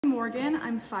Morgan,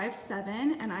 I'm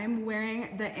 5'7", and I'm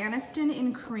wearing the Aniston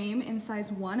in cream in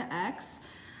size 1X.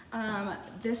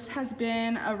 This has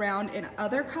been around in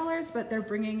other colors, but they're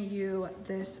bringing you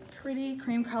this pretty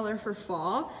cream color for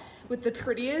fall with the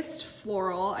prettiest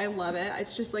floral. I love it.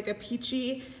 It's just like a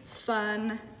peachy,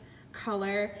 fun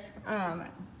color.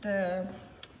 The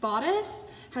bodice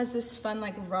has this fun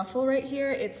like ruffle right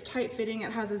here. It's tight fitting.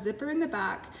 It has a zipper in the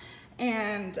back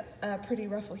and a pretty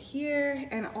ruffle here,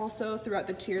 and also throughout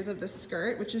the tiers of the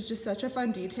skirt, which is just such a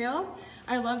fun detail.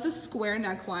 I love the square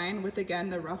neckline with, again,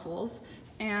 the ruffles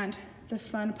and the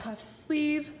fun puff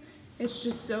sleeve. It's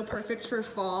just so perfect for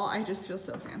fall. I just feel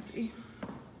so fancy.